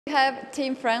We have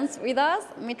Team France with us.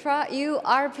 Mitra, you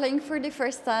are playing for the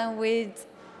first time with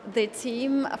the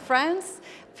Team France.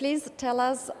 Please tell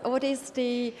us what is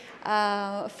the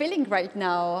feeling right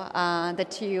now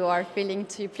that you are feeling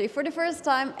to play for the first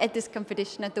time at this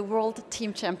competition at the World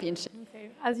Team Championship.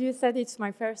 Okay. As you said, it's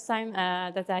my first time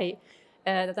that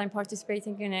I'm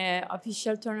participating in an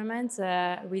official tournament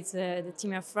with the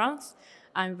Team of France.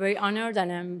 I'm very honored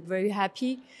and I'm very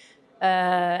happy.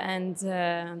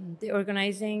 The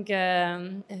organizing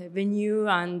venue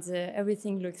and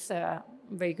everything looks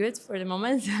very good for the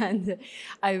moment, and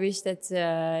I wish that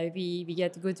we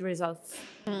get good results.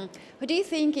 Who do you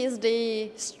think is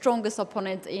the strongest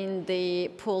opponent in the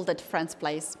pool that France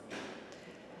plays?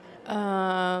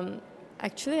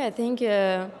 Actually, I think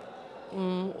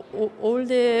all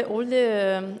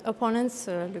the opponents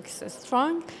look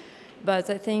strong.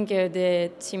 But I think the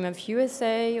team of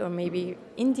USA or maybe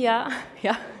India,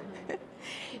 yeah,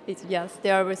 yes,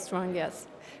 they are very strong, yes.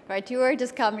 Right, you were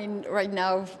just coming right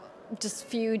now, just a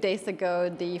few days ago,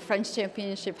 the French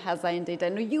Championship has ended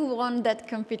and you won that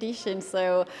competition.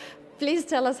 So please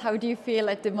tell us, how do you feel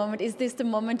at the moment? Is this the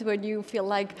moment when you feel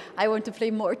like I want to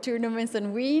play more tournaments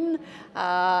and win?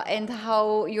 And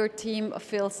how your team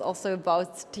feels also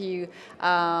about to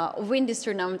win this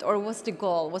tournament, or what's the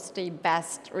goal? What's the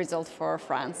best result for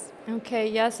France? Okay,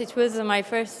 yes, it was my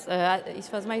first. It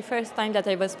was my first time that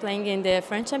I was playing in the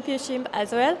French Championship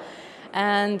as well,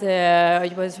 and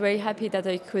I was very happy that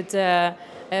I could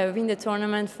win the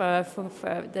tournament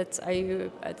that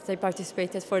I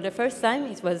participated for the first time.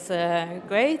 It was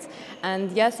great,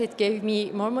 and yes, it gave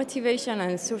me more motivation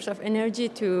and source of energy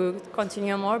to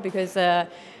continue more, because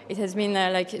it has been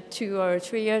like 2 or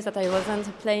 3 years that I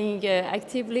wasn't playing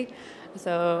actively.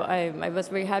 So I was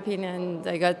very happy, and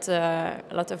I got a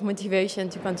lot of motivation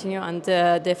to continue. And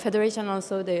the federation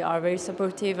also, they are very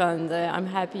supportive, and I'm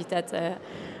happy that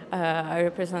I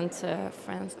represent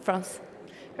France.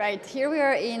 Right, here we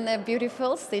are in a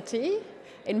beautiful city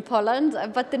in Poland,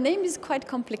 but the name is quite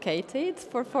complicated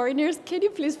for foreigners. Can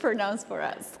you please pronounce for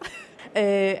us?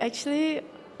 Actually,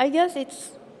 I guess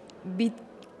it's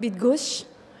Bydgoszcz.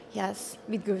 Yes,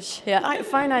 Bydgoszcz. Yeah,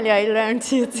 finally I learned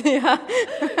it. Yeah.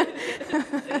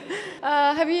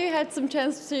 Have you had some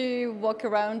chance to walk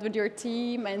around with your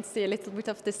team and see a little bit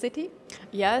of the city?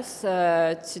 Yes,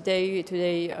 today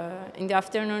in the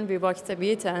afternoon we walked a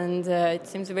bit, and it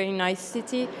seems a very nice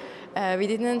city.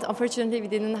 Unfortunately, we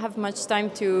didn't have much time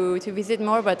to visit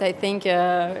more, but I think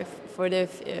in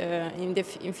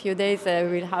few days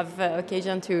we'll have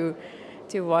occasion to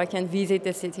walk and visit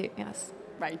the city. Yes.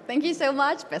 Right. Thank you so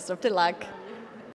much. Best of the luck.